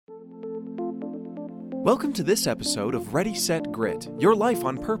Welcome to this episode of Ready, Set, Grit, Your Life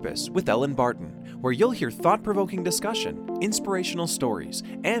on Purpose with Ellen Barton, where you'll hear thought-provoking discussion, inspirational stories,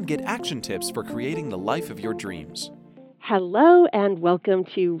 and get action tips for creating the life of your dreams. Hello and welcome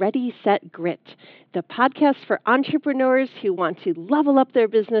to Ready, Set, Grit, the podcast for entrepreneurs who want to level up their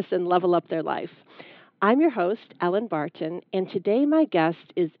business and level up their life. I'm your host, Ellen Barton, and today my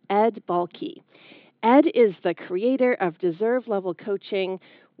guest is Ed Balke. Ed is the creator of Deserve Level Coaching,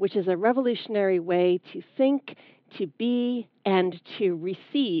 which is a revolutionary way to think, to be, and to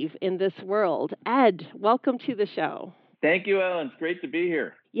receive in this world. Ed, welcome to the show. Thank you, Ellen. It's great to be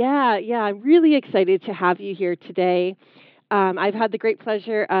here. Yeah, I'm really excited to have you here today. I've had the great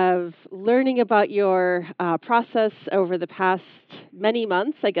pleasure of learning about your process over the past many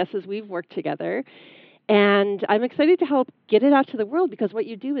months, I guess, as we've worked together. And I'm excited to help get it out to the world because what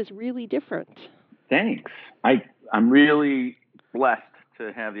you do is really different. Thanks. I'm really blessed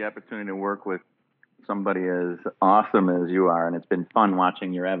to have the opportunity to work with somebody as awesome as you are, and it's been fun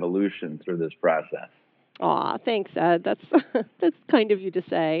watching your evolution through this process. Aw, thanks, Ed. That's kind of you to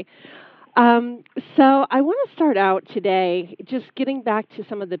say. So I want to start out today just getting back to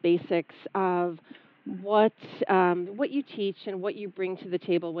some of the basics of what you teach and what you bring to the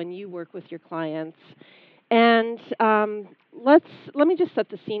table when you work with your clients. And let me just set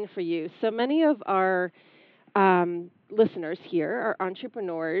the scene for you. So many of our listeners here are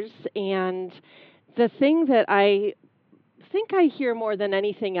entrepreneurs, and the thing that I think I hear more than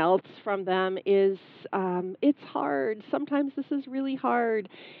anything else from them is it's hard. Sometimes this is really hard.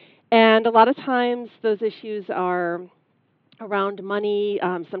 And a lot of times those issues are around money.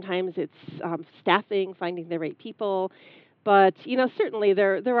 Sometimes it's staffing, finding the right people. But, certainly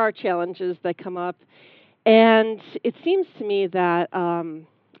there are challenges that come up. And it seems to me that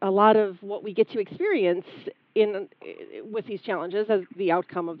a lot of what we get to experience with these challenges, as the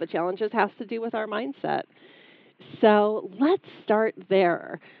outcome of the challenges, has to do with our mindset. So let's start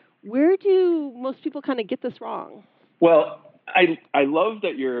there. Where do most people kind of get this wrong? Well, I love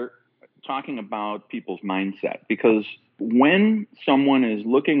that you're talking about people's mindset, because when someone is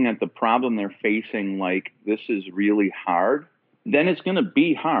looking at the problem they're facing like this is really hard, then it's going to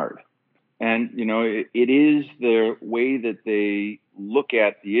be hard. And, it is the way that they look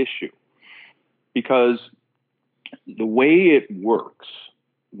at the issue, because the way it works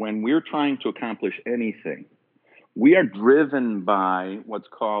when we're trying to accomplish anything, we are driven by what's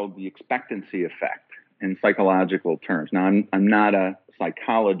called the expectancy effect in psychological terms. Now, I'm not a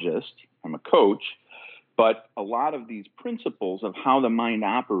psychologist, I'm a coach, but a lot of these principles of how the mind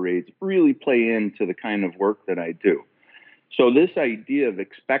operates really play into the kind of work that I do. So this idea of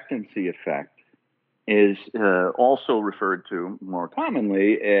expectancy effect is also referred to more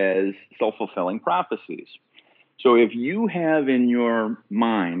commonly as self-fulfilling prophecies. So if you have in your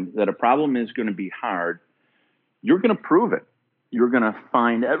mind that a problem is going to be hard, you're going to prove it. You're going to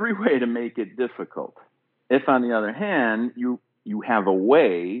find every way to make it difficult. If, on the other hand, you have a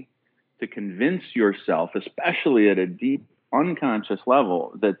way to convince yourself, especially at a deep unconscious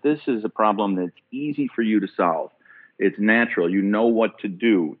level, that this is a problem that's easy for you to solve. It's natural. You know what to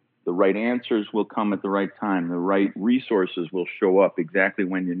do. The right answers will come at the right time. The right resources will show up exactly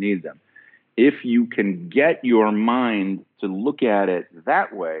when you need them. If you can get your mind to look at it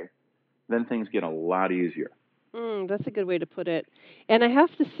that way, then things get a lot easier. That's a good way to put it. And I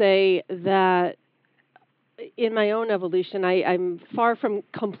have to say that in my own evolution, I'm far from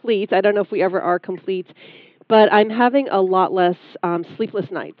complete. I don't know if we ever are complete, but I'm having a lot less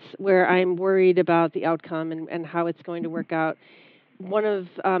sleepless nights where I'm worried about the outcome and how it's going to work out. One of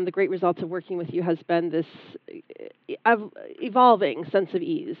the great results of working with you has been this evolving sense of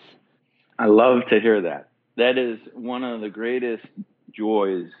ease. I love to hear that. That is one of the greatest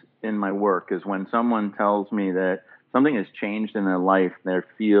joys in my work, is when someone tells me that something has changed in their life, they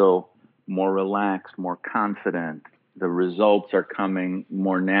feel more relaxed, more confident, the results are coming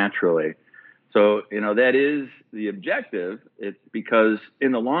more naturally. So, that is the objective. It's because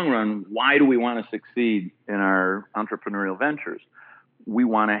in the long run, why do we want to succeed in our entrepreneurial ventures? We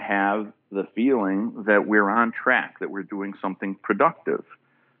want to have the feeling that we're on track, that we're doing something productive,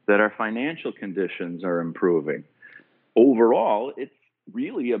 that our financial conditions are improving. Overall, it's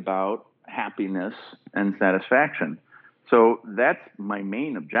really about happiness and satisfaction. So that's my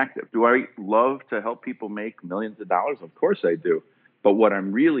main objective. Do I love to help people make millions of dollars? Of course I do. But what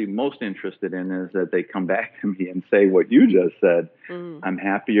I'm really most interested in is that they come back to me and say what you just said. I'm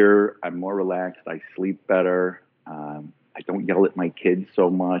happier, I'm more relaxed, I sleep better, I don't yell at my kids so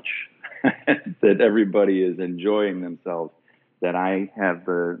much, that everybody is enjoying themselves, that I have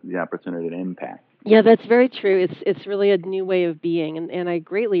the opportunity to impact. Yeah, that's very true. It's really a new way of being, and I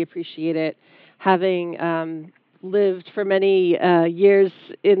greatly appreciate it. having lived for many years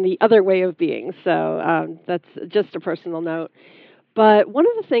in the other way of being. So that's just a personal note. But one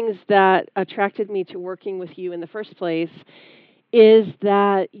of the things that attracted me to working with you in the first place is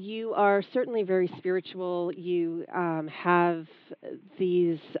that you are certainly very spiritual. You have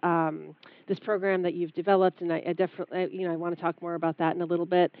these this program that you've developed, and I definitely, I want to talk more about that in a little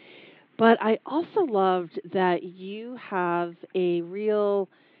bit. But I also loved that you have a real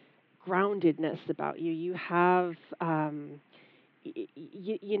groundedness about you. You have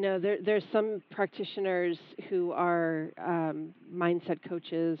there's some practitioners who are mindset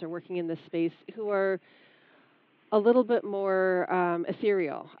coaches or working in this space who are a little bit more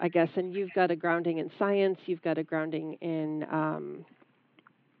ethereal, I guess. And you've got a grounding in science. You've got a grounding in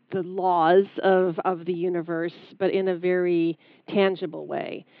the laws of the universe, but in a very tangible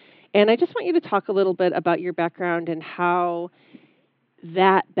way. And I just want you to talk a little bit about your background and how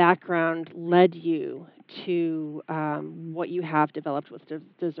that background led you to what you have developed with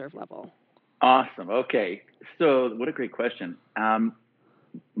Deserve Level. Awesome. Okay. So what a great question.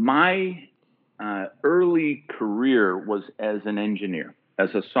 My early career was as an engineer,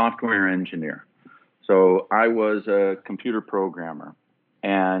 as a software engineer. So I was a computer programmer.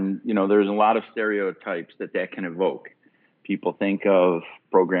 And, there's a lot of stereotypes that can evoke. People think of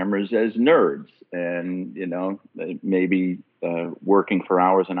programmers as nerds and, maybe working for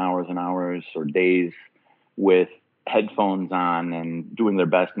hours and hours and hours or days with headphones on and doing their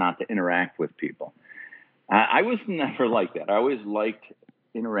best not to interact with people. I was never like that. I always liked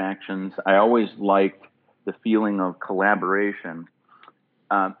interactions. I always liked the feeling of collaboration.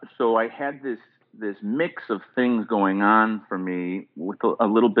 So I had this mix of things going on for me with a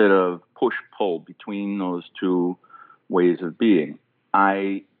little bit of push-pull between those two ways of being.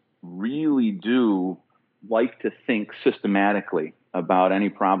 I really do like to think systematically about any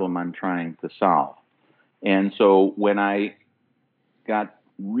problem I'm trying to solve. And so when I got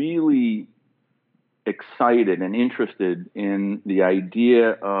really excited and interested in the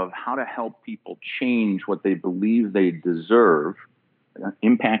idea of how to help people change what they believe they deserve,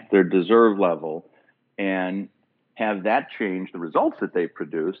 impact their deserve level, and have that change the results that they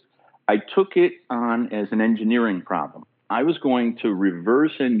produced, I took it on as an engineering problem. I was going to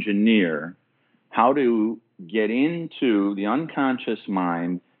reverse engineer how to get into the unconscious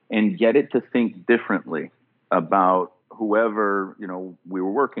mind and get it to think differently about whoever, we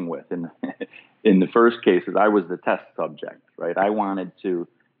were working with. And in the first cases, I was the test subject, right? I wanted to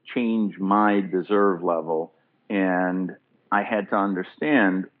change my deserve level, and I had to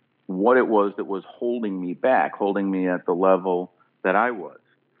understand what it was that was holding me back, holding me at the level that I was.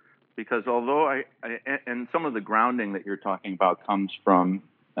 Because although and some of the grounding that you're talking about comes from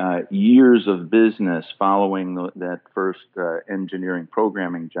years of business following that first engineering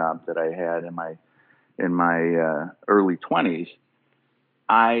programming job that I had in my early 20s,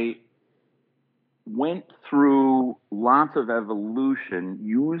 I went through lots of evolution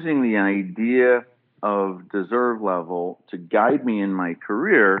using the idea of deserve level to guide me in my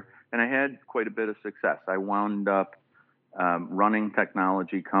career, and I had quite a bit of success. I wound up running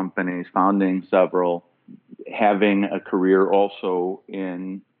technology companies, founding several, having a career also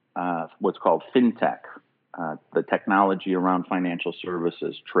in what's called fintech, the technology around financial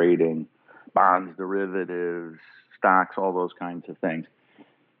services, trading, bonds, derivatives, stocks, all those kinds of things.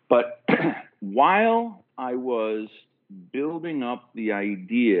 But while I was building up the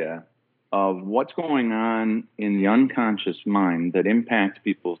idea of what's going on in the unconscious mind that impacts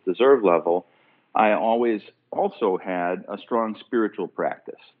people's deserve level, I always also had a strong spiritual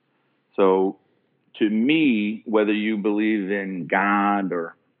practice. So to me, whether you believe in God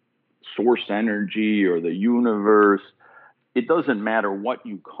or source energy or the universe, it doesn't matter what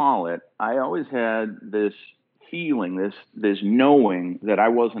you call it. I always had this feeling, this knowing that I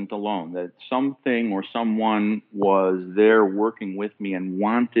wasn't alone, that something or someone was there working with me and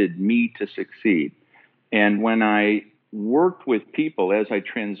wanted me to succeed. And when I worked with people, as I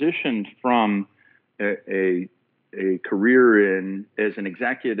transitioned from a career as an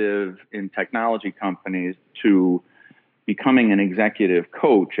executive in technology companies to becoming an executive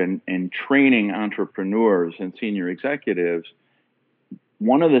coach and training entrepreneurs and senior executives,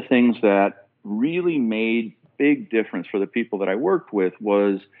 one of the things that really made big difference for the people that I worked with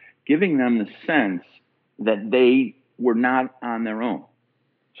was giving them the sense that they were not on their own.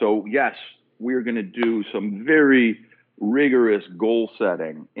 So yes, we're going to do some very rigorous goal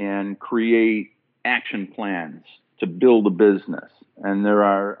setting and create action plans to build a business. And there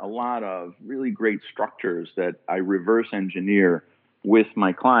are a lot of really great structures that I reverse engineer with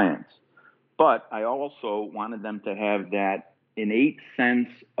my clients. But I also wanted them to have that innate sense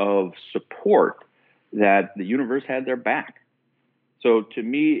of support that the universe had their back. So to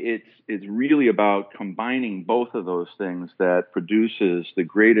me, it's really about combining both of those things that produces the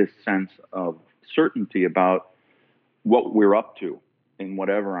greatest sense of certainty about what we're up to in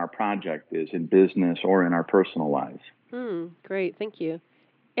whatever our project is, in business or in our personal lives. Great, thank you.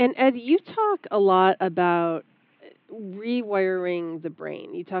 And Ed, you talk a lot about rewiring the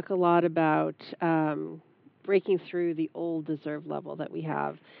brain. You talk a lot about breaking through the old deserve level that we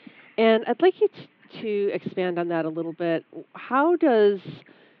have. And I'd like you to expand on that a little bit. How does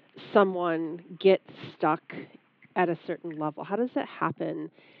someone get stuck at a certain level? How does that happen?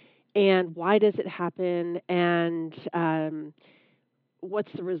 And why does it happen? And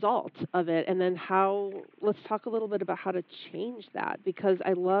what's the result of it? And then let's talk a little bit about how to change that, because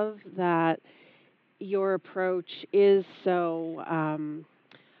I love that your approach is so,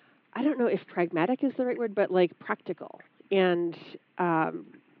 I don't know if pragmatic is the right word, but like practical and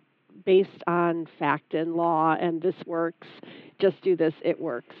based on fact and law, and this works, just do this, it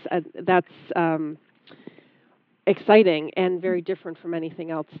works. And that's exciting and very different from anything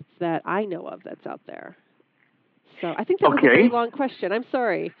else that I know of that's out there. So I think that was a very long question. I'm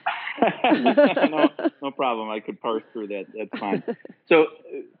sorry. No problem. I could parse through that. That's fine. So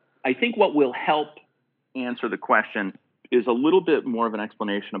I think what will help answer the question is a little bit more of an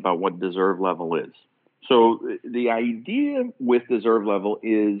explanation about what deserve level is. So the idea with deserve level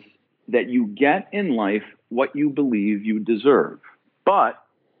is that you get in life what you believe you deserve, but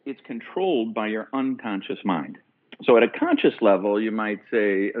it's controlled by your unconscious mind. So at a conscious level, you might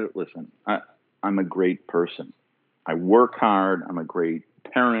say, listen, I'm a great person. I work hard. I'm a great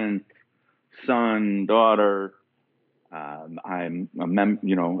parent, son, daughter. I'm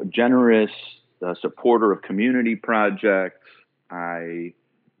a generous supporter of community projects. I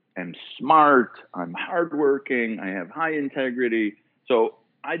am smart. I'm hardworking. I have high integrity. So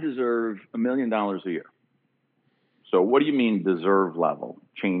I deserve $1 million a year. So what do you mean deserve level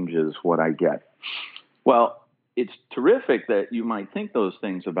changes what I get? Well, it's terrific that you might think those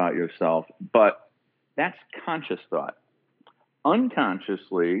things about yourself, but that's conscious thought.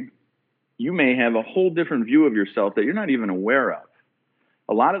 Unconsciously, you may have a whole different view of yourself that you're not even aware of.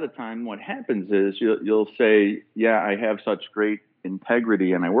 A lot of the time what happens is you'll say, yeah, I have such great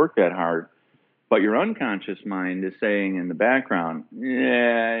integrity and I work that hard, but your unconscious mind is saying in the background,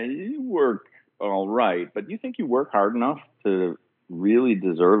 yeah, you work all right, but you think you work hard enough to really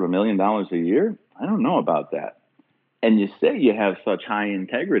deserve $1 million a year? I don't know about that. And you say you have such high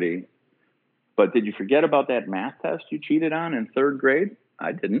integrity, but did you forget about that math test you cheated on in 3rd grade?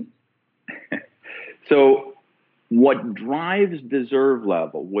 I didn't. So what drives deserve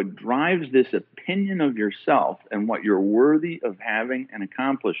level, what drives this opinion of yourself and what you're worthy of having and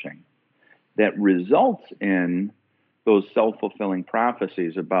accomplishing that results in those self-fulfilling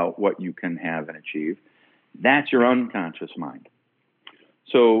prophecies about what you can have and achieve, that's your unconscious mind.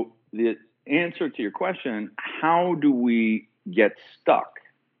 So the answer to your question, how do we get stuck?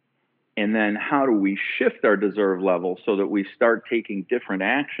 And then how do we shift our deserve level so that we start taking different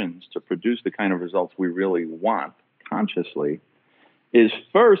actions to produce the kind of results we really want consciously, is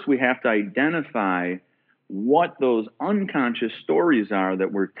first we have to identify what those unconscious stories are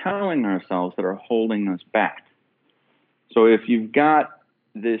that we're telling ourselves that are holding us back. So if you've got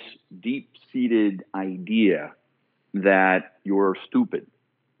this deep-seated idea that you're stupid,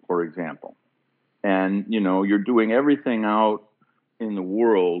 for example, and you're doing everything out in the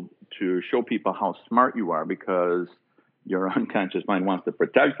world to show people how smart you are because your unconscious mind wants to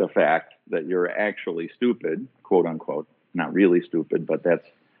protect the fact that you're actually stupid, quote unquote, not really stupid, but that's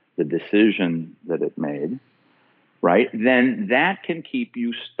the decision that it made, right? Then that can keep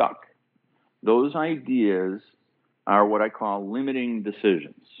you stuck. Those ideas are what I call limiting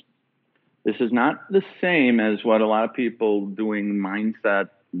decisions. This is not the same as what a lot of people doing mindset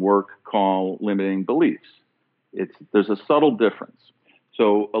work call limiting beliefs. There's a subtle difference.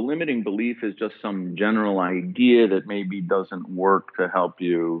 So a limiting belief is just some general idea that maybe doesn't work to help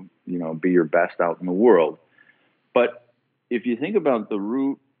you, be your best out in the world. But if you think about the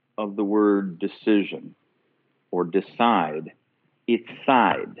root of the word decision or decide, it's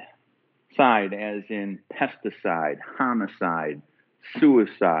side. Side as in pesticide, homicide,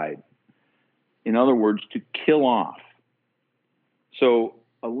 suicide. In other words, to kill off. So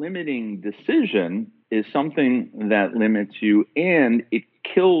a limiting decision is something that limits you and it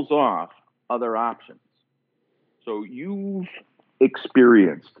kills off other options. So you've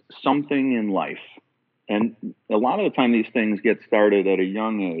experienced something in life, and a lot of the time these things get started at a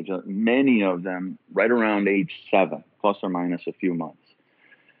young age, many of them right around age 7, plus or minus a few months,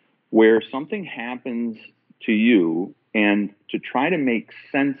 where something happens to you and to try to make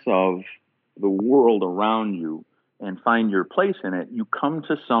sense of the world around you and find your place in it, you come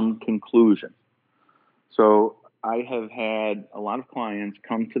to some conclusion. So I have had a lot of clients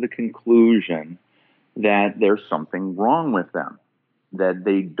come to the conclusion that there's something wrong with them, that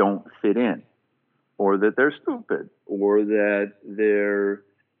they don't fit in, or that they're stupid, or that they're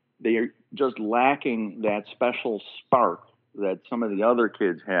just lacking that special spark that some of the other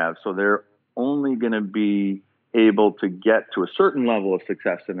kids have. So they're only going to be able to get to a certain level of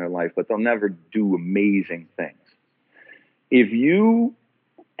success in their life, but they'll never do amazing things. If you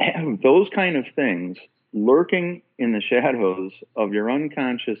have those kind of things lurking in the shadows of your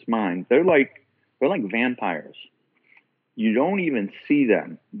unconscious mind, they're like vampires. You don't even see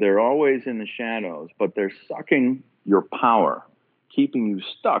them. They're always in the shadows, but they're sucking your power, keeping you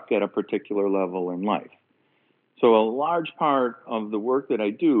stuck at a particular level in life. So a large part of the work that I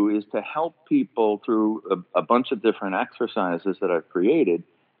do is to help people through a bunch of different exercises that I've created,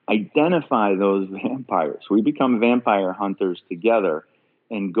 identify those vampires. We become vampire hunters together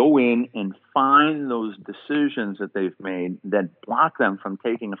and go in and find those decisions that they've made that block them from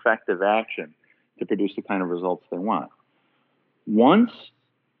taking effective action to produce the kind of results they want. Once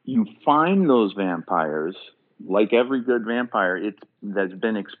you find those vampires, like every good vampire, that's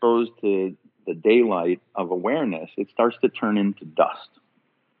been exposed to the daylight of awareness, it starts to turn into dust.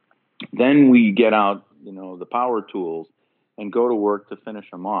 Then we get out, the power tools and go to work to finish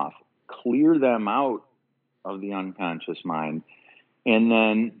them off, clear them out of the unconscious mind, and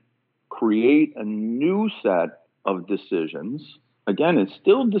then create a new set of decisions. Again, it's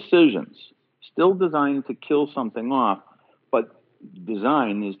still decisions, still designed to kill something off, but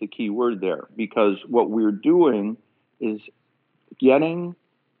design is the key word there, because what we're doing is getting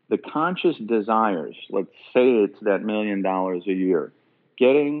the conscious desires, let's say it's that $1 million a year,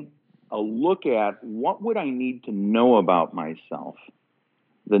 getting a look at what would I need to know about myself,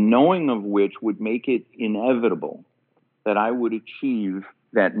 the knowing of which would make it inevitable that I would achieve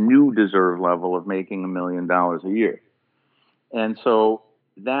that new deserve level of making $1 million a year. And so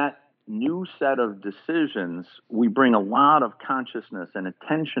that new set of decisions, we bring a lot of consciousness and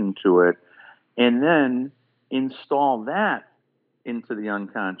attention to it, and then install that into the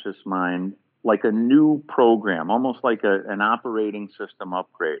unconscious mind like a new program, almost like an operating system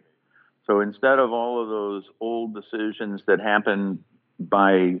upgrade. So instead of all of those old decisions that happen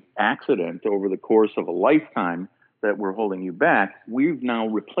by accident over the course of a lifetime that were holding you back, we've now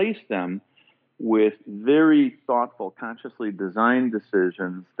replaced them with very thoughtful, consciously designed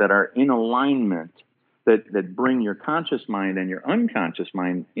decisions that are in alignment, that bring your conscious mind and your unconscious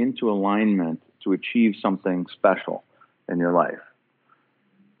mind into alignment to achieve something special in your life.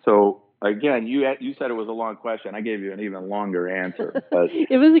 So again, you said it was a long question. I gave you an even longer answer. But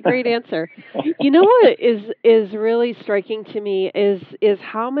it was a great answer. You know what is really striking to me is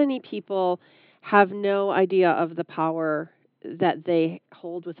how many people have no idea of the power that they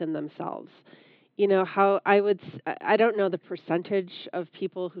hold within themselves. How I don't know the percentage of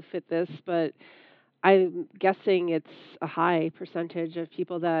people who fit this, but I'm guessing it's a high percentage of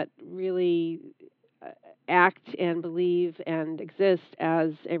people that really act and believe and exist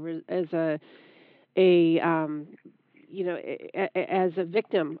as a as a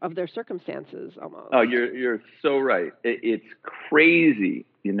victim of their circumstances almost. Oh, you're so right. It's crazy.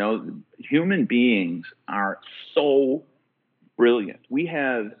 Human beings are so brilliant. We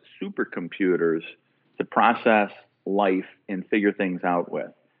have supercomputers to process life and figure things out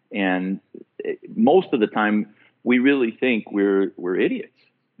with. And most of the time, we really think we're idiots.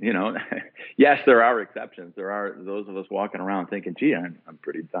 Yes, there are exceptions. There are those of us walking around thinking, gee, I'm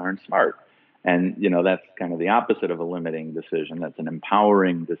pretty darn smart. And, that's kind of the opposite of a limiting decision. That's an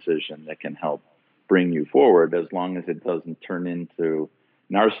empowering decision that can help bring you forward, as long as it doesn't turn into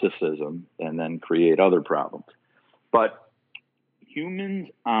narcissism and then create other problems. But humans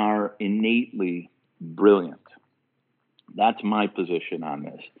are innately brilliant. That's my position on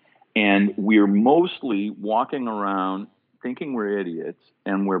this. And we're mostly walking around thinking we're idiots,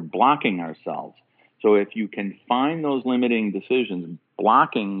 and we're blocking ourselves. So if you can find those limiting decisions,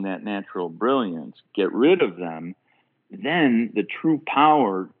 blocking that natural brilliance, get rid of them, then the true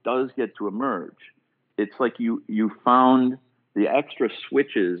power does get to emerge. It's like you found the extra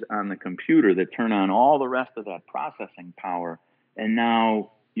switches on the computer that turn on all the rest of that processing power, and now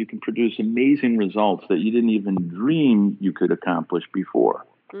you can produce amazing results that you didn't even dream you could accomplish before.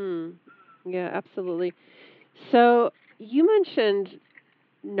 Yeah, absolutely. So you mentioned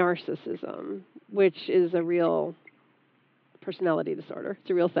narcissism, which is a real personality disorder. It's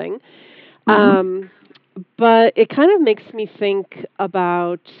a real thing. But it kind of makes me think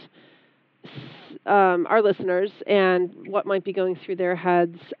about our listeners and what might be going through their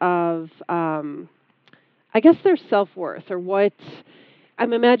heads of, I guess, their self-worth, or what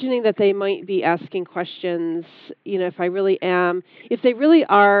I'm imagining that they might be asking questions, if they really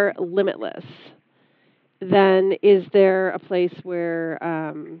are limitless, then is there a place where,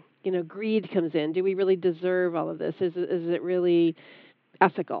 greed comes in? Do we really deserve all of this? Is it really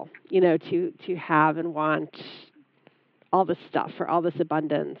ethical, to have and want all this stuff or all this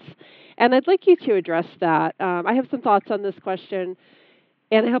abundance? And I'd like you to address that. I have some thoughts on this question,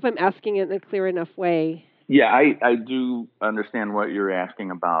 and I hope I'm asking it in a clear enough way. Yeah, I do understand what you're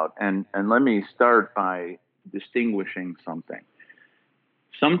asking about. And let me start by distinguishing something.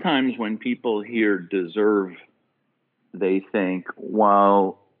 Sometimes when people hear deserve, they think,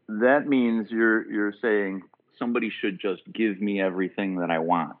 well, that means you're saying somebody should just give me everything that I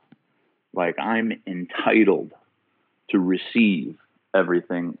want. Like I'm entitled to receive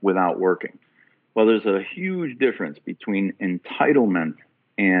everything without working. Well, there's a huge difference between entitlement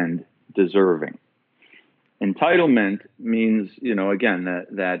and deserving. Entitlement means, again,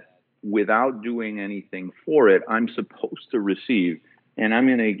 that without doing anything for it, I'm supposed to receive, and I'm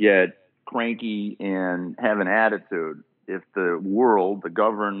going to get cranky and have an attitude if the world, the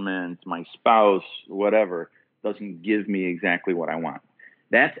government, my spouse, whatever, doesn't give me exactly what I want.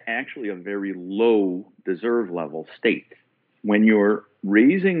 That's actually a very low deserve level state. When you're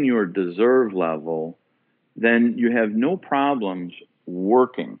raising your deserve level, then you have no problems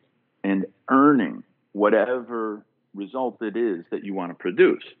working and earning whatever result it is that you want to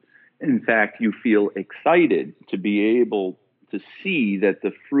produce. In fact, you feel excited to be able to see that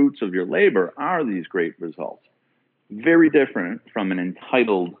the fruits of your labor are these great results. Very different from an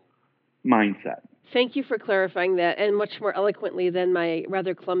entitled mindset. Thank you for clarifying that, and much more eloquently than my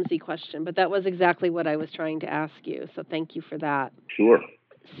rather clumsy question, but that was exactly what I was trying to ask you, so thank you for that. Sure.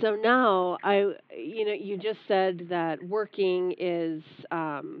 So now, you just said that working is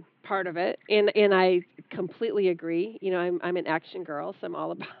part of it, and I completely agree. I'm an action girl, so I'm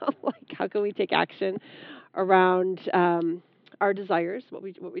all about how can we take action around our desires, what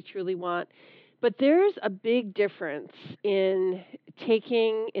we truly want. But there's a big difference in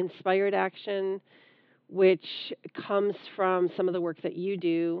taking inspired action, which comes from some of the work that you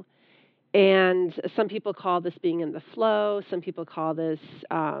do. And some people call this being in the flow. Some people call this,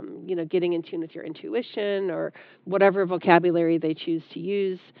 getting in tune with your intuition, or whatever vocabulary they choose to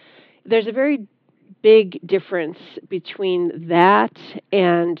use. There's a very big difference between that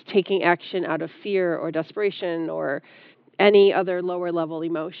and taking action out of fear or desperation or any other lower level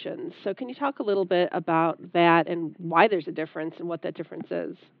emotions. So can you talk a little bit about that and why there's a difference and what that difference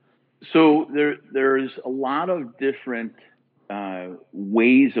is? So there's a lot of different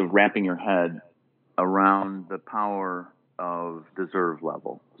ways of wrapping your head around the power of deserve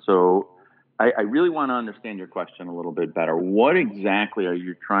level. So I really want to understand your question a little bit better. What exactly are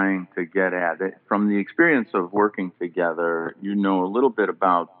you trying to get at? From the experience of working together, you know a little bit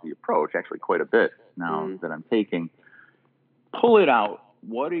about the approach, actually quite a bit now that I'm taking. Pull it out.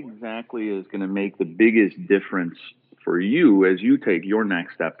 What exactly is going to make the biggest difference for you as you take your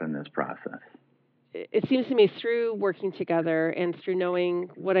next step in this process? It seems to me through working together and through knowing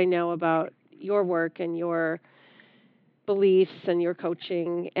what I know about your work and your beliefs and your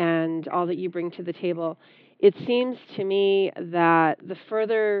coaching and all that you bring to the table, it seems to me that the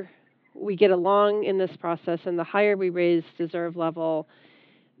further we get along in this process and the higher we raise deserve level,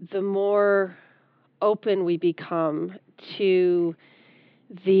 the more open we become to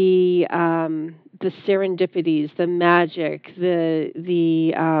the serendipities, the magic, the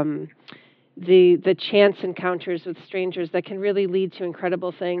chance encounters with strangers that can really lead to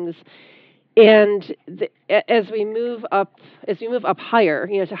incredible things. And as we move up higher,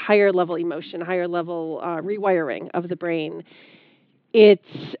 to higher level emotion, higher level rewiring of the brain,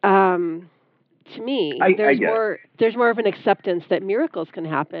 it's to me there's more of an acceptance that miracles can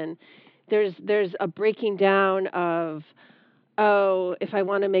happen. There's a breaking down of, oh, if I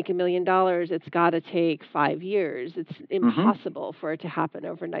want to make $1 million, it's got to take 5 years. It's impossible for it to happen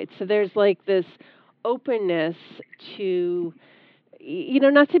overnight. So there's like this openness to,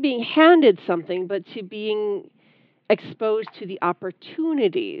 not to being handed something, but to being exposed to the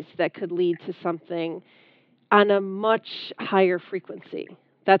opportunities that could lead to something on a much higher frequency.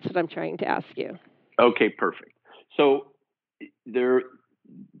 That's what I'm trying to ask you. Okay, perfect. So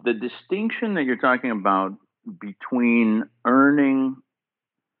the distinction that you're talking about between earning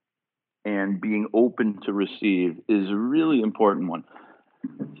and being open to receive is a really important one.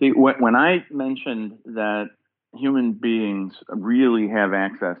 See, when I mentioned that human beings really have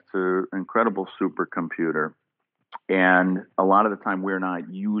access to an incredible supercomputer, And a lot of the time we're not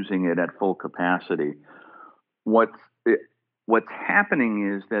using it at full capacity. What's what's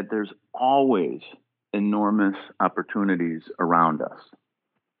happening is that there's always enormous opportunities around us.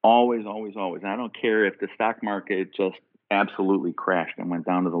 Always, always, always. I don't care if the stock market just absolutely crashed and went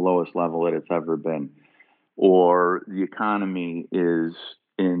down to the lowest level that it's ever been, or the economy is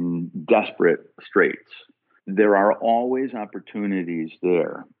in desperate straits. There are always opportunities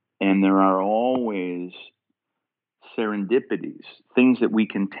there, and there are always serendipities, things that we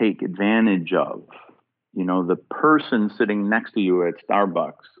can take advantage of. You know, the person sitting next to you at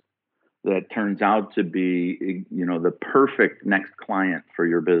Starbucks that turns out to be, you know, the perfect next client for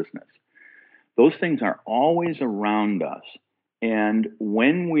your business. Those things are always around us. And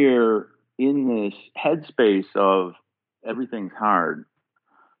when we're in this headspace of everything's hard,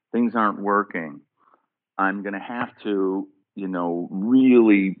 things aren't working, I'm going to have to, you know,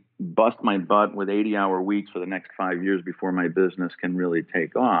 really bust my butt with 80-hour weeks for the next 5 years before my business can really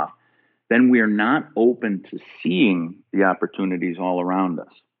take off, then we are not open to seeing the opportunities all around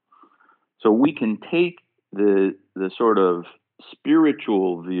us. So we can take the sort of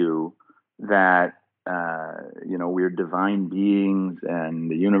spiritual view that you know, we're divine beings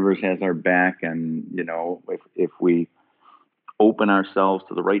and the universe has our back, and you know, if we open ourselves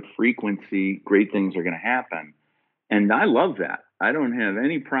to the right frequency, great things are going to happen. And I love that. I don't have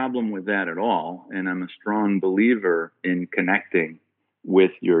any problem with that at all. And I'm a strong believer in connecting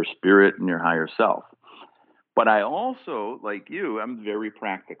with your spirit and your higher self. But I also, like you, I'm very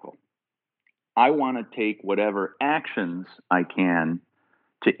practical. I want to take whatever actions I can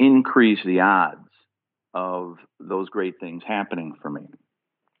to increase the odds of those great things happening for me.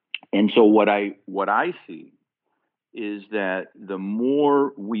 And so what I see is that the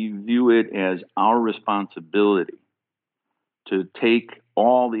more we view it as our responsibility to take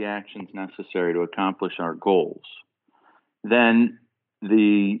all the actions necessary to accomplish our goals, then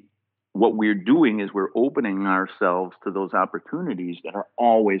what we're doing is we're opening ourselves to those opportunities that are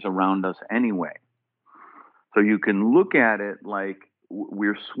always around us anyway. So you can look at it like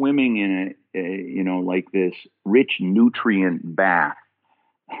we're swimming in you know, like this rich nutrient bath,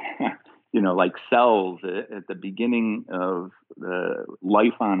 you know, like cells at the beginning of the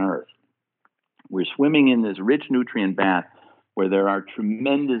life on Earth. We're swimming in this rich nutrient bath where there are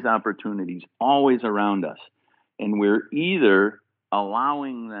tremendous opportunities always around us. And we're either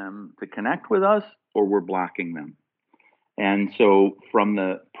allowing them to connect with us or we're blocking them. And so from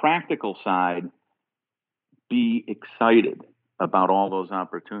the practical side, be excited about all those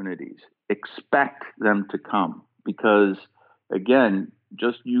opportunities. Expect them to come because, again,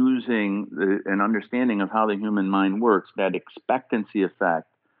 just using an understanding of how the human mind works, that expectancy effect,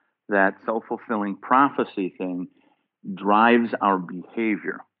 that self-fulfilling prophecy thing drives our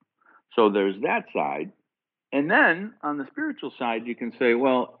behavior. So there's that side. And then on the spiritual side, you can say,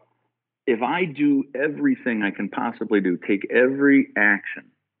 well, if I do everything I can possibly do, take every action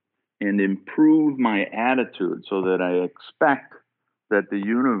and improve my attitude so that I expect that the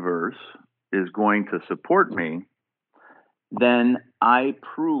universe is going to support me, then I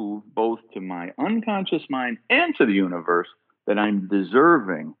prove both to my unconscious mind and to the universe that I'm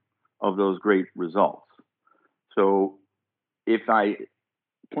deserving of those great results. So if I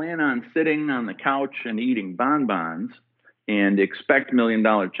plan on sitting on the couch and eating bonbons and expect $1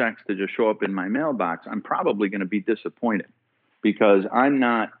 million checks to just show up in my mailbox, I'm probably going to be disappointed because I'm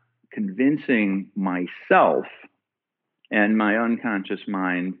not convincing myself and my unconscious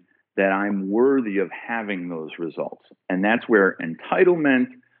mind that I'm worthy of having those results. And that's where entitlement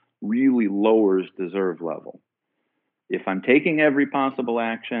really lowers deserve level. If I'm taking every possible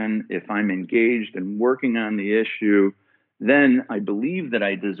action, if I'm engaged and working on the issue, then I believe that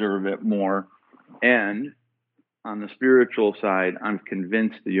I deserve it more. And on the spiritual side, I'm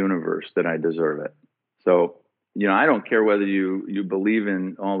convinced the universe that I deserve it. So, you know, I don't care whether you believe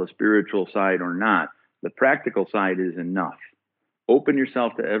in all the spiritual side or not. The practical side is enough. Open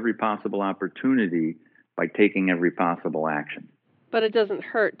yourself to every possible opportunity by taking every possible action. But it doesn't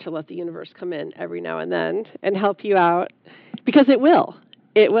hurt to let the universe come in every now and then and help you out, because it will.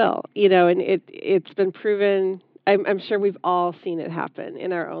 It will, you know, and it's been proven. I'm sure we've all seen it happen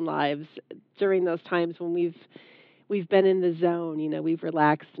in our own lives during those times when we've been in the zone. You know, we've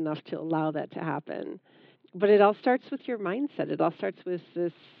relaxed enough to allow that to happen. But it all starts with your mindset. It all starts with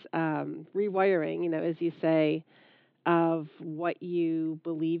this rewiring, you know, as you say, of what you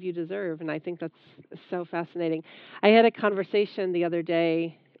believe you deserve. And I think that's so fascinating. I had a conversation the other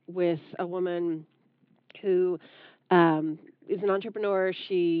day with a woman who is an entrepreneur.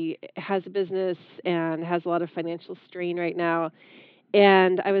 She has a business and has a lot of financial strain right now.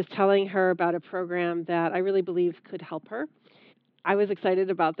 And I was telling her about a program that I really believe could help her. I was excited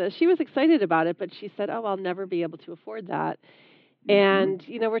about this. She was excited about it, but she said, "Oh, I'll never be able to afford that." Hmm. And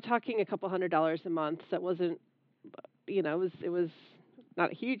we're talking a couple $100 a month. So it wasn't, it was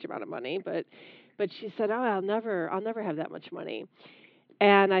not a huge amount of money, but she said, "Oh, I'll never have that much money."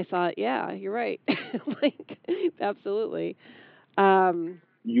 And I thought, yeah, you're right. Like, absolutely. Um,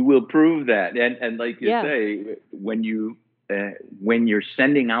 You will prove that, and like you yeah, say, when you're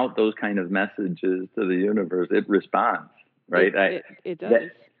sending out those kind of messages to the universe, it responds, it right? it it That does.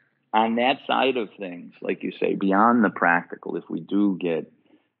 on that side of things, like you say, beyond the practical, if we do get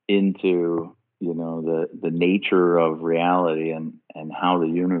into the nature of reality and how the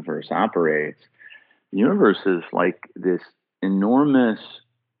universe operates, the universe is like this enormous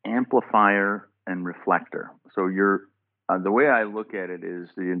amplifier and reflector. So the way I look at it is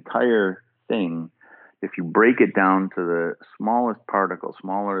the entire thing. If you break it down to the smallest particle,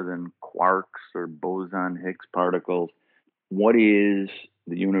 smaller than quarks or boson Higgs particles, what is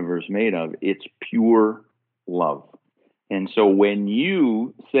the universe made of? It's pure love. And so when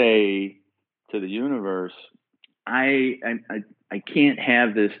you say to the universe, I can't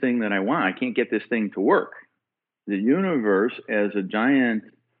have this thing that I want. I can't get this thing to work. The universe, as a giant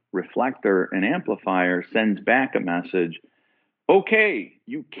reflector and amplifier, sends back a message. Okay,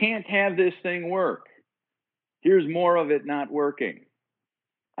 you can't have this thing work. Here's more of it not working.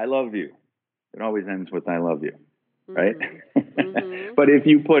 I love you. It always ends with I love you, right? Mhm. Mhm. But if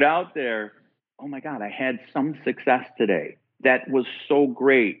you put out there, oh my God, I had some success today. That was so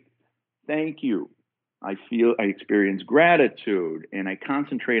great. Thank you. I experience gratitude and I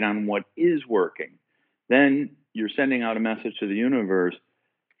concentrate on what is working. Then you're sending out a message to the universe.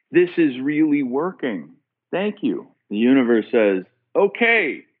 This is really working. Thank you. The universe says,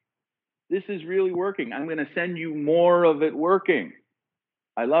 okay, this is really working. I'm going to send you more of it working.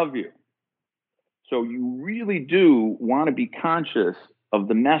 I love you. So you really do want to be conscious of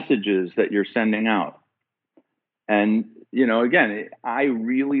the messages that you're sending out. And, again, I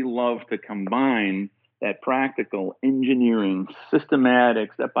really love to combine that practical engineering,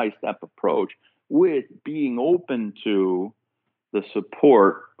 systematic, step by step approach with being open to the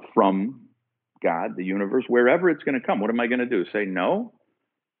support from God, the universe, wherever it's going to come. What am I going to do? Say no?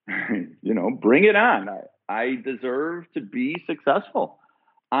 Bring it on. I deserve to be successful.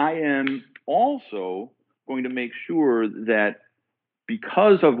 I am also going to make sure that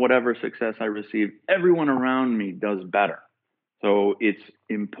because of whatever success I receive, everyone around me does better. So it's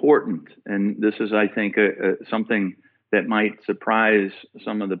important. And this is, I think, something that might surprise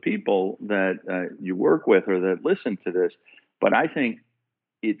some of the people that you work with or that listen to this. But I think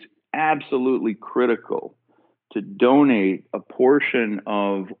it's absolutely critical to donate a portion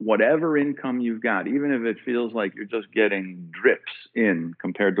of whatever income you've got, even if it feels like you're just getting drips in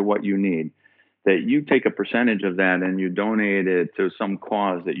compared to what you need, that you take a percentage of that and you donate it to some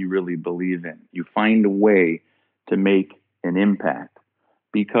cause that you really believe in. You find a way to make an impact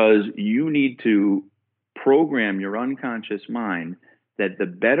because you need to program your unconscious mind that the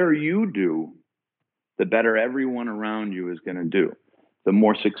better you do, the better everyone around you is going to do. The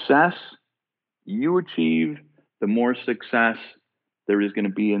more success you achieve, the more success there is going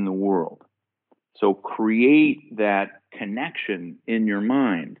to be in the world. So create that connection in your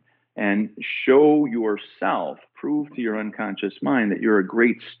mind and show yourself, prove to your unconscious mind that you're a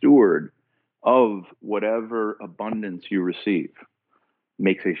great steward of whatever abundance you receive.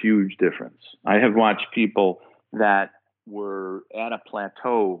 Makes a huge difference. I have watched people that were at a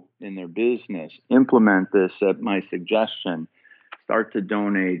plateau in their business implement this at my suggestion, start to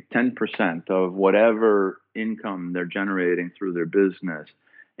donate 10% of whatever income they're generating through their business.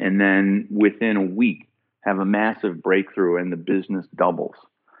 And then within a week, have a massive breakthrough and the business doubles.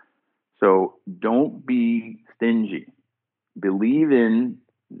 So don't be stingy. Believe in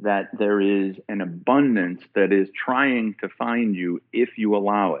that there is an abundance that is trying to find you if you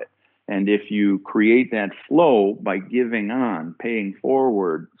allow it. And if you create that flow by giving on, paying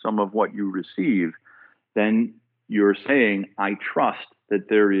forward some of what you receive, then you're saying, I trust that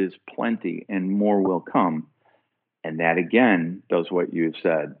there is plenty and more will come. And that again does what you've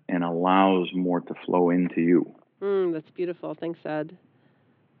said and allows more to flow into you. That's beautiful. Thanks, Ed.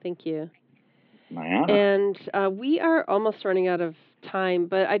 Thank you. My honor. And we are almost running out of time,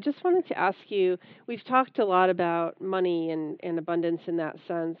 but I just wanted to ask you, we've talked a lot about money and abundance in that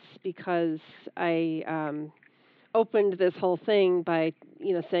sense because I opened this whole thing by,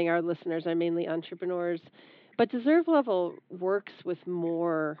 saying our listeners are mainly entrepreneurs. But Deserve Level works with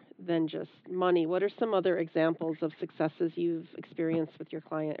more than just money. What are some other examples of successes you've experienced with your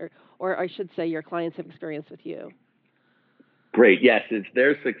client, or I should say your clients have experienced with you? Great. Yes, it's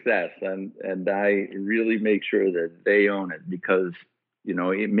their success, and I really make sure that they own it because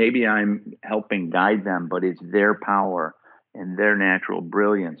maybe I'm helping guide them, but it's their power and their natural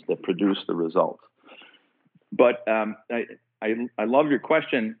brilliance that produce the results. But I love your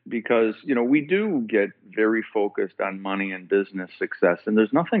question because we do get very focused on money and business success, and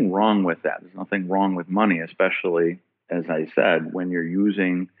there's nothing wrong with that. There's nothing wrong with money, especially as I said, when you're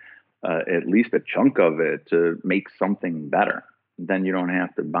using at least a chunk of it to make something better. Then you don't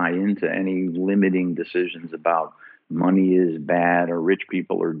have to buy into any limiting decisions about money is bad or rich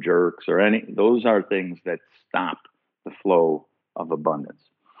people are jerks or any. Those are things that stop the flow of abundance.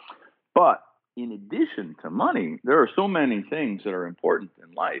 But in addition to money, there are so many things that are important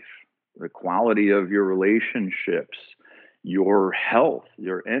in life. The quality of your relationships, your health,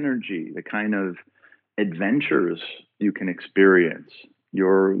 your energy, the kind of adventures you can experience,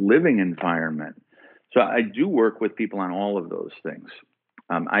 your living environment. So I do work with people on all of those things.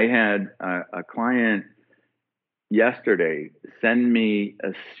 I had a client yesterday send me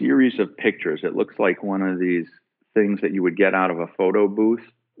a series of pictures. It looks like one of these things that you would get out of a photo booth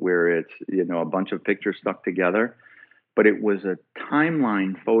where it's, a bunch of pictures stuck together. But it was a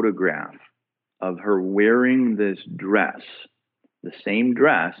timeline photograph of her wearing this dress, the same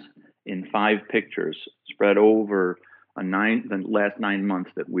dress in 5 pictures spread over the last 9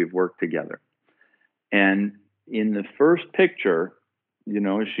 months that we've worked together. And in the first picture,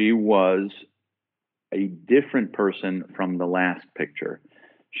 she was a different person from the last picture.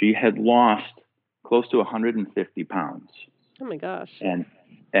 She had lost close to 150 pounds. Oh my gosh.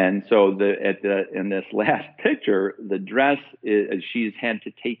 And so in this last picture, the dress she's had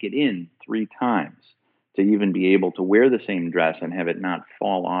to take it in 3 times to even be able to wear the same dress and have it not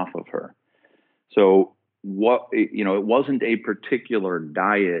fall off of her. So it wasn't a particular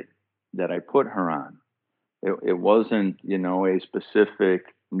diet that I put her on. It wasn't, a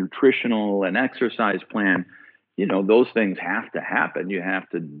specific nutritional and exercise plan. Those things have to happen. You have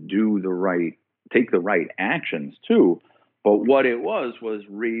to take the right actions too. But what it was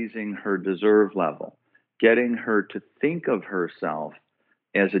raising her deserve level, getting her to think of herself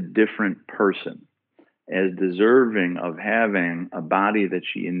as a different person, as deserving of having a body that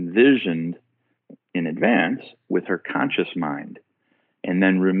she envisioned in advance with her conscious mind, and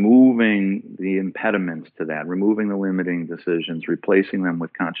then removing the impediments to that, removing the limiting decisions, replacing them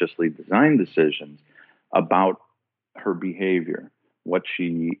with consciously designed decisions about her behavior, what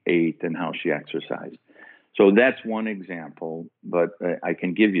she ate and how she exercised. So that's one example, but I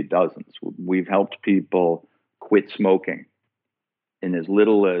can give you dozens. We've helped people quit smoking in as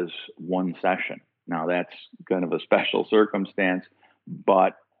little as 1 session. Now, that's kind of a special circumstance,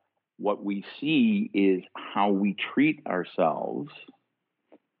 but what we see is how we treat ourselves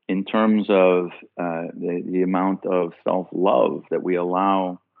in terms of the amount of self-love that we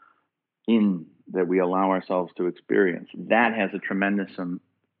allow ourselves to experience. That has a tremendous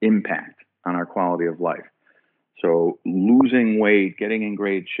impact on our quality of life. So losing weight, getting in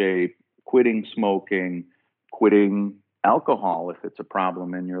great shape, quitting smoking, quitting alcohol if it's a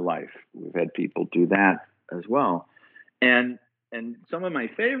problem in your life. We've had people do that as well. And some of my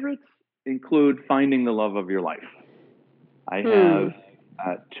favorites include finding the love of your life. I have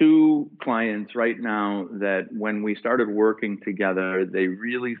 2 clients right now that when we started working together, they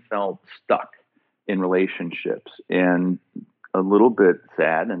really felt stuck in relationships and a little bit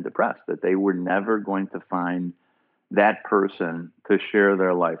sad and depressed that they were never going to find that person to share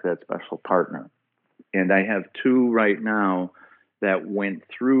their life, that special partner. And I have 2 right now that went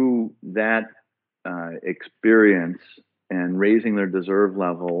through that experience and raising their deserve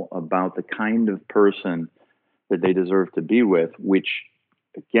level about the kind of person that they deserve to be with, which,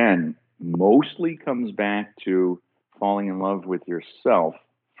 again, mostly comes back to falling in love with yourself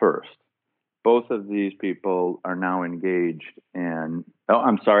first. Both of these people are now engaged, and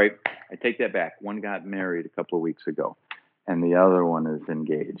I'm sorry, I take that back. One got married a couple of weeks ago, and the other one is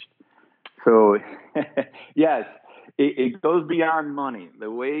engaged. So, yes, it goes beyond money. The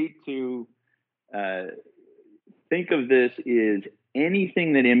way to think of this is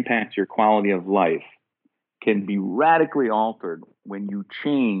anything that impacts your quality of life can be radically altered when you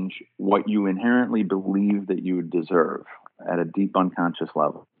change what you inherently believe that you deserve at a deep unconscious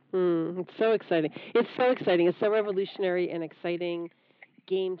level. It's so exciting. It's so exciting. It's so revolutionary and exciting,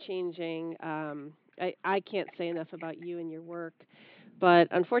 game-changing. I can't say enough about you and your work, but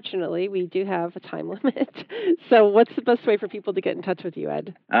unfortunately, we do have a time limit. So what's the best way for people to get in touch with you,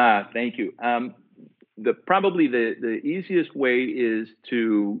 Ed? Thank you. Probably the easiest way is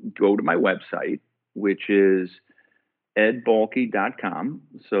to go to my website, which is edbohlke.com.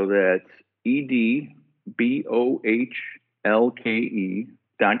 So that's EDBOHLKE.com.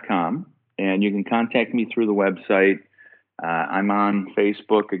 edbalke.lke.com, and you can contact me through the website. I'm on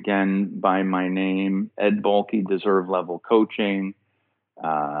Facebook, again, by my name, Ed Balke Deserve Level Coaching,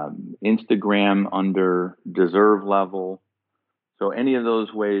 Instagram under Deserve Level. So any of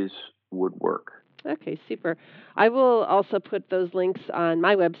those ways would work. Okay, super. I will also put those links on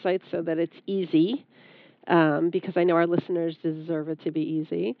my website so that it's easy, because I know our listeners deserve it to be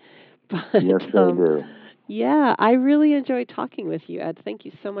easy. But, Yes, they do. Yeah, I really enjoyed talking with you, Ed. Thank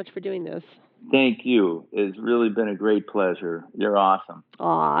you so much for doing this. Thank you. It's really been a great pleasure. You're awesome.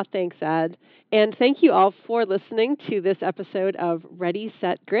 Aw, thanks, Ed. And thank you all for listening to this episode of Ready,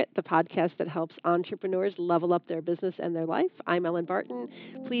 Set, Grit, the podcast that helps entrepreneurs level up their business and their life. I'm Ellen Barton.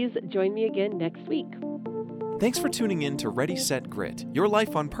 Please join me again next week. Thanks for tuning in to Ready, Set, Grit, Your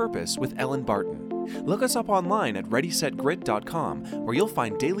Life on Purpose with Ellen Barton. Look us up online at ReadySetGrit.com, where you'll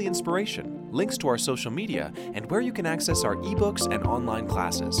find daily inspiration, links to our social media, and where you can access our ebooks and online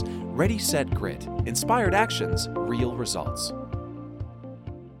classes. Ready, Set, Grit. Inspired actions, real results.